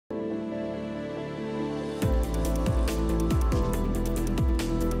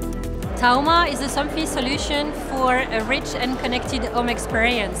TaHoma is a Somfy solution for a rich and connected home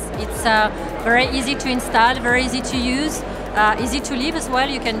experience. It's very easy to install, very easy to use, easy to live as well.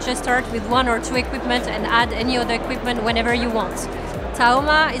 You can just start with one or two equipment and add any other equipment whenever you want.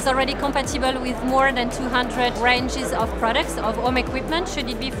 TaHoma is already compatible with more than 200 ranges of products of home equipment, should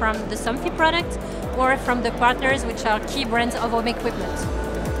it be from the Somfy product or from the partners which are key brands of home equipment.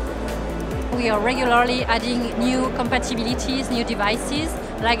 We are regularly adding new compatibilities, new devices,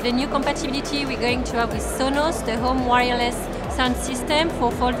 like the new compatibility we're going to have with Sonos, the home wireless sound system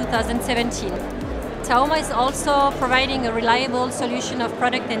for fall 2017. TaHoma is also providing a reliable solution of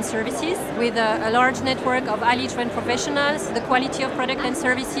product and services with a large network of highly trained professionals, the quality of product and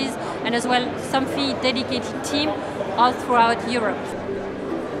services, and as well Somfy dedicated team all throughout Europe.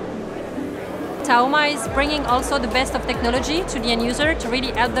 TaHoma is bringing also the best of technology to the end user to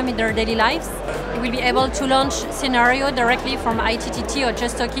really help them in their daily lives. You will be able to launch scenario directly from ITTT or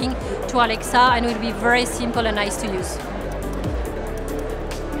just talking to Alexa, and it will be very simple and nice to use.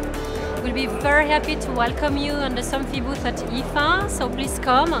 We'll be very happy to welcome you on the Somfy booth at IFA, so please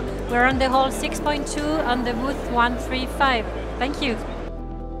come. We're on the hall 6.2 on the booth 135. Thank you.